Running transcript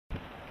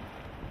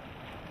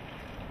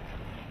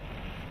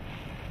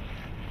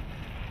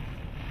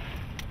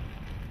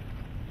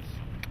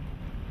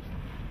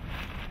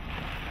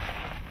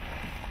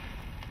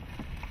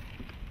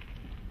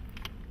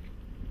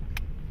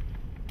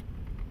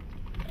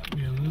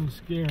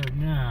scared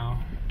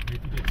now.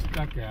 Maybe get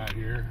stuck out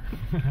here.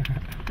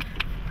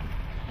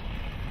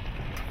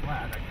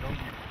 Flat, I told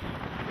you.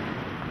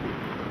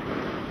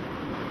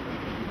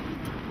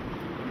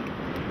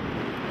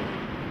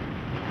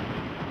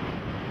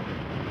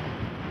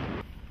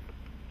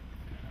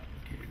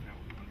 Okay, now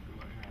we want to go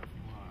a half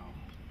mile.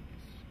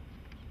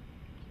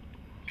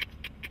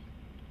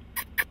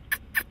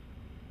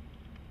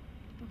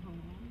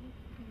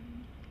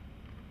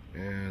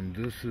 And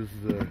this is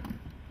the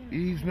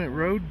easement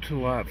road to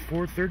lot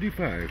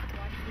 435. Watch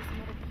this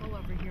little pull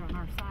over here on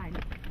our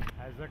side.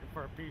 I was looking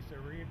for a piece of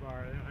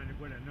rebar, and I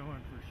would have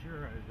known for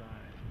sure I was on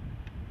it.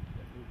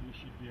 That we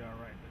should be all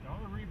right. But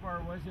all the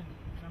rebar wasn't.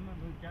 Some of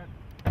it got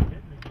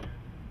hidden again.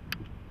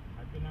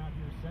 I've been out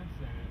here since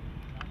then.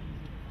 It's not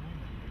easy to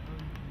find them. They're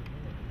not easy to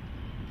look.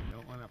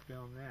 Don't want to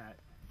film that.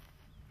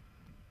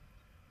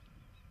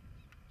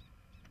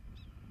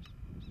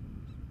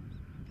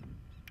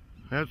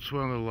 That's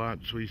one of the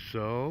lots we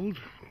sold.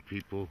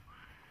 People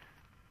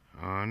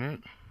on it.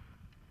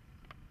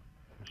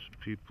 There's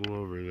people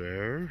over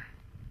there.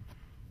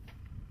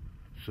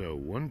 So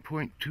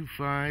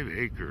 1.25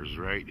 acres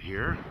right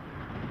here.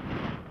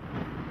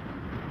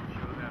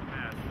 Show that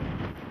mess.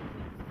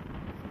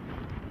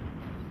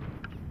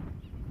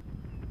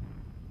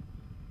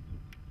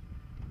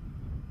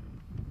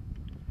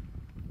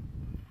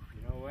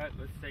 You know what?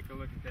 Let's take a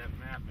look at that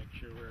map, make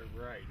sure we're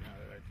right now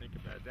that I think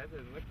about it. That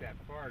doesn't look that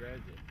far,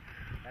 does it?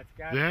 That's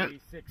got to be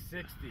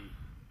 660.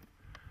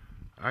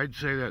 I'd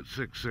say that's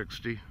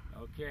 660.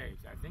 Okay,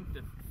 so I think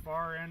the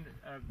far end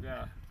of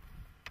the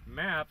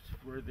maps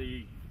were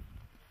the,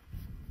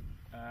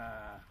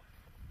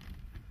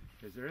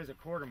 because there is a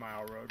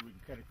quarter-mile road, we can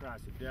cut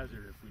across the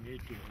desert if we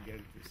need to and get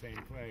it to the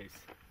same place.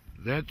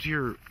 That's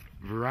your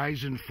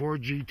Verizon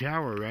 4G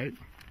tower, right?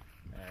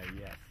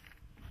 Yes.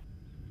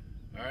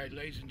 All right,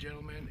 ladies and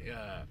gentlemen,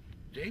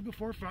 day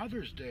before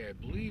Father's Day, I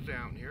believe,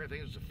 out here. I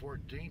think it's the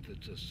 14th.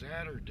 It's a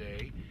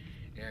Saturday,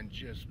 and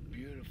just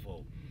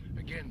beautiful.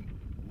 Again,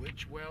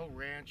 Witchwell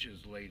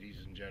Ranches, ladies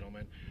and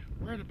gentlemen.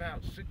 We're at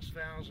about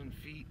 6,000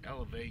 feet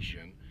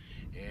elevation,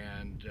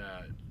 and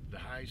the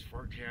highs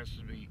forecast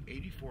to be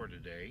 84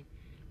 today.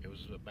 It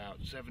was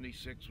about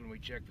 76 when we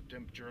checked the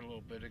temperature a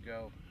little bit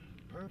ago.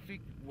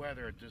 Perfect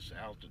weather at this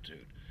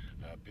altitude.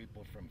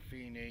 People from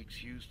Phoenix,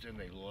 Houston,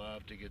 they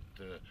love to get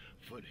the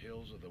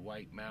foothills of the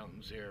White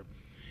Mountains here.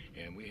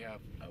 And we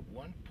have a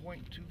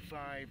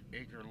 1.25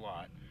 acre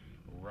lot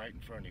right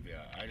in front of you.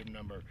 Item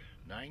number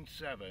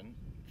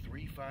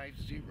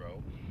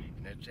 97350,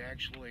 and it's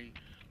actually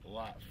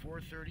lot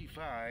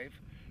 435,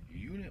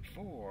 unit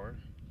 4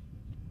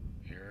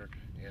 here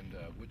in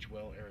the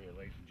Witchwell area,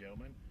 ladies and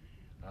gentlemen.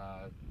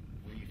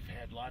 We've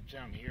had lots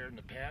out here in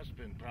the past,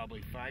 been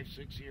probably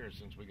 5-6 years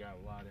since we got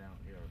a lot out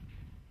here.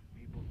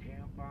 People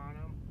camp on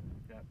them.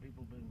 Got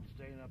people been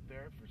staying up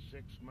there for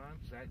 6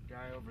 months. That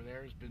guy over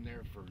there has been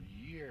there for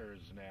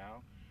years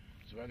now.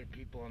 Some other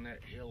people on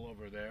that hill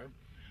over there.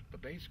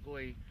 But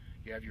basically,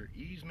 you have your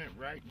easement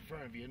right in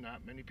front of you.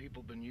 Not many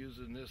people have been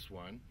using this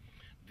one.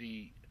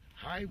 The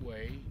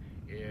highway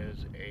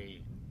is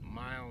a 1.5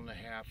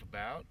 miles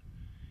about,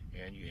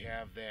 and you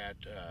have that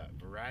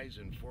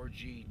Verizon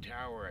 4G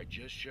tower I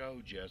just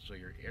showed you, so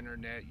your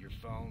internet, your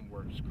phone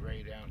works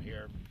great out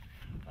here.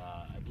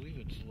 I believe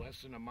it's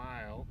less than a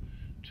mile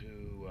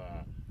to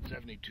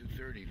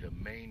 7230, the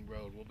main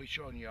road. We'll be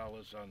showing you all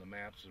this on the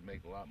maps to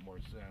make a lot more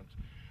sense.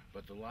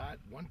 But the lot,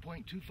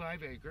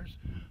 1.25 acres,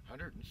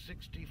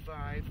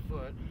 165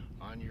 foot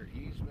on your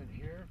easement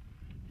here,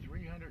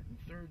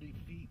 330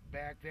 feet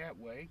back that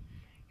way.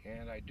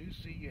 And I do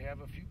see you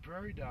have a few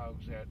prairie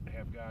dogs that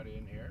have got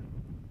in here.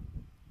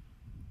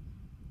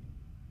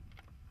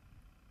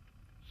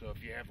 So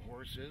if you have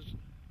horses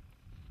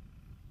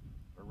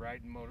or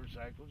riding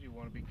motorcycles, you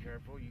want to be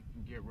careful. You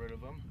can get rid of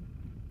them,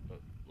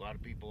 but a lot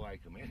of people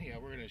like them. Anyhow,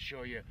 we're going to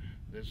show you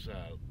this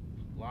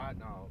lot.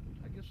 Now,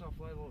 I guess I'll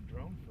fly a little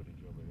drone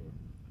footage over here.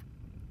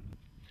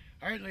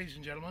 All right, ladies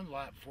and gentlemen,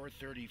 lot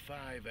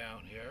 435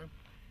 out here,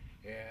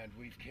 and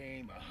we've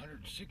came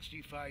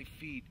 165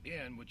 feet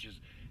in, which is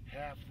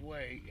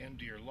halfway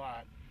into your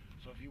lot.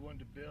 So if you wanted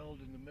to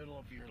build in the middle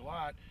of your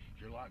lot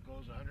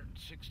goes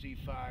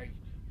 165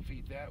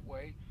 feet that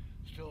way,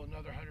 still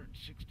another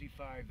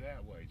 165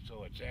 that way.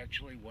 So it's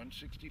actually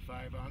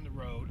 165 on the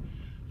road,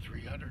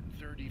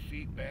 330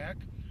 feet back,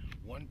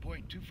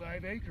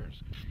 1.25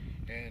 acres.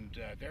 And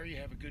there you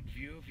have a good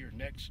view of your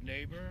next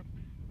neighbor.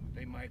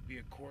 They might be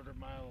a 1/4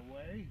 mile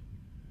away.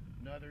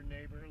 Another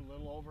neighbor a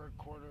little over a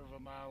 1/4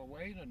 mile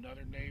away, and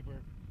another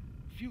neighbor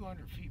a few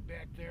hundred feet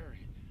back there.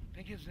 I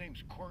think his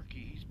name's Corky.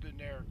 He's been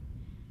there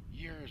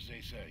years,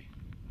 they say.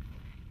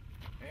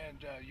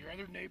 And your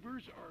other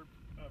neighbors are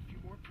a few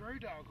more prairie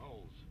dog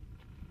holes.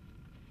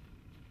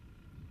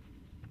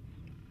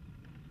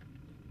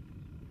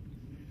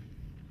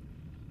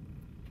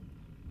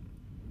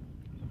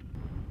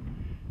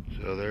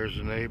 So there's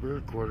a neighbor,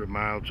 a 1/4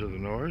 mile to the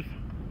north.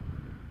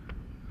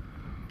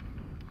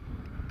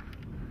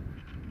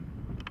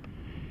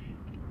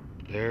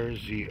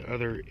 There's the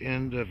other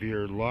end of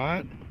your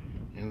lot,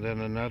 And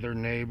then another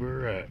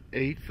neighbor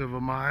 1/8 of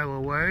a mile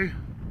away.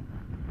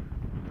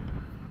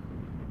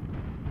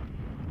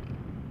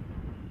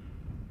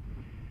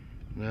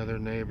 Another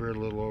neighbor a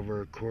little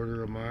over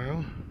 1/4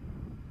 mile.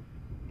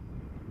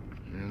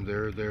 And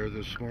they're there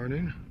this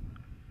morning.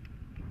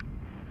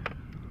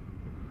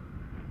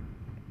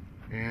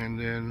 And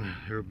then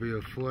there'll be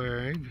a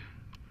flag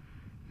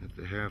at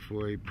the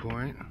halfway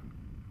point.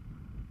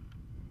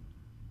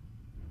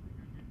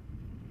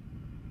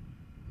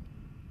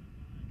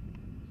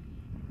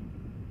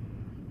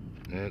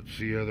 That's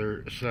the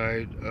other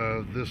side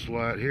of this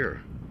lot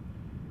here.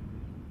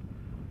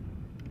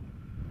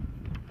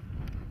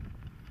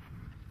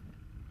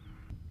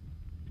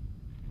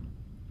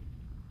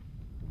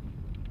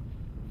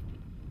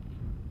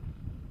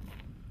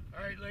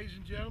 All right, ladies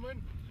and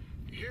gentlemen,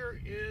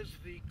 here is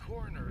the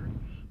corner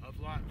of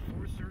lot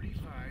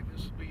 435.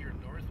 This will be your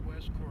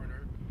northwest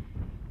corner.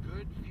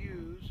 Good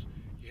views.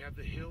 You have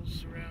the hills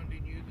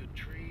surrounding you, the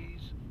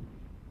trees.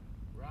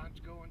 Ron's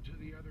going to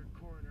the other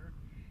corner.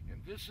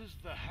 And this is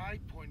the high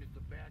point at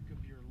the back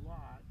of your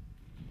lot.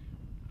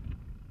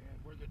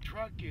 And where the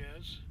truck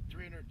is,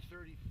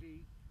 330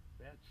 feet,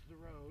 that's the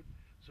road.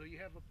 So you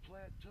have a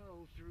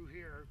plateau through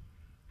here,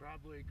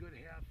 probably a good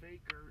 1/2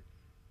 acre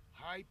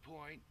high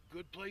point,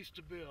 good place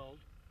to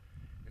build.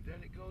 And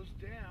then it goes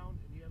down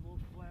and you have a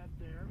little flat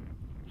there.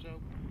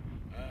 So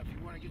if you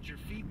want to get your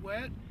feet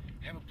wet,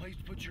 have a place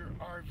to put your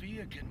RV,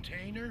 a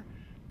container,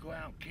 go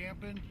out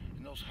camping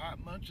in those hot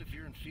months if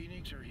you're in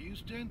Phoenix or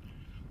Houston,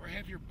 or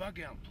have your bug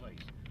out place.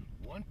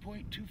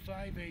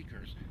 1.25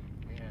 acres,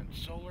 and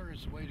solar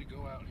is the way to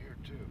go out here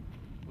too.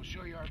 We'll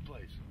show you our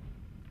place.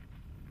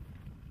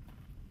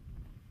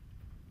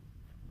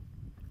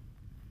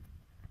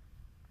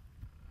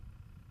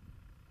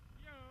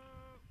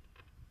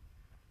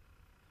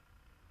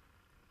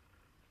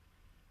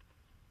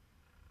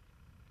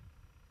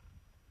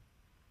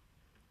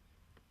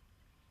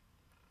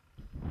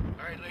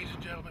 All right, ladies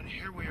and gentlemen,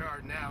 here we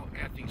are now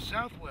at the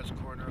southwest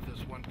corner of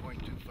this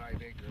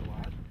 1.25 acre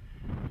lot.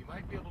 You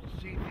might be able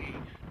to see the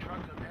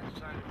truck on that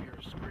side of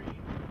your screen.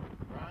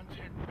 Ron's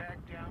heading back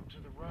down to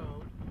the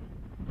road,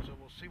 so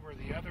we'll see where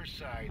the other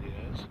side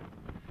is.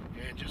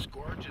 And just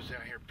gorgeous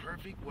out here,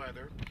 perfect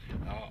weather.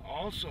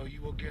 Also,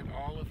 you will get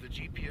all of the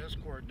GPS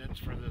coordinates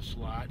for this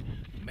lot,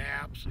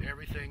 maps,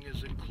 everything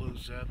is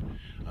inclusive.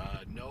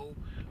 No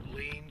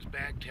liens,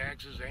 back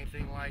taxes,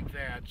 anything like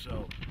that.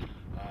 So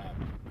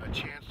a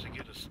chance to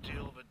get a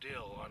steal of a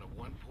deal on a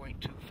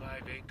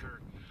 1.25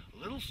 acre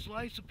little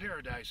slice of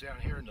paradise out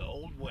here in the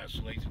Old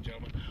West, ladies and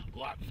gentlemen.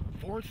 Lot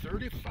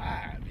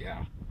 435,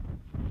 yeah.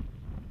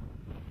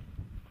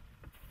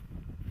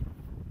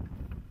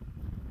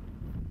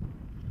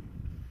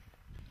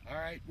 All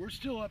right, we're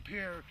still up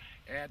here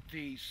at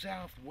the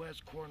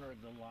southwest corner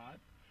of the lot.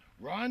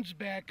 Ron's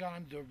back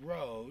on the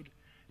road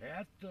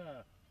at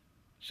the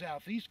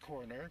southeast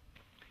corner.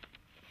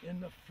 In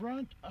the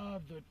front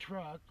of the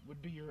truck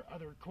would be your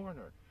other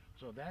corner.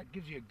 So that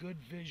gives you a good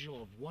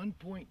visual of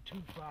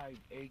 1.25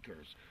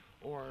 acres.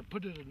 Or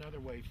put it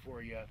another way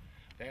for you,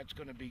 that's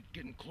going to be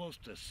getting close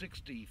to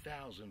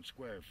 60,000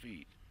 square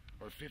feet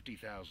or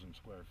 50,000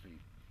 square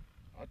feet.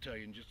 I'll tell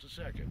you in just a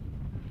second.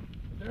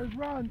 There's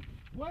Ron.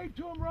 Wave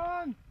to him,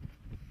 Ron.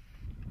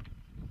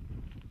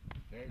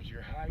 There's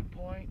your high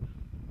point.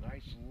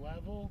 Nice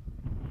level.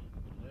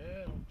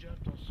 Little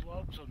gentle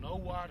slope, so no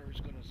water is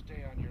going to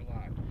stay on your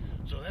lot.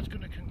 So that's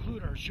going to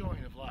conclude our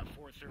showing of lot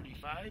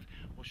 435.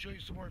 We'll show you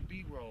some more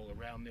B-roll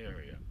around the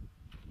area.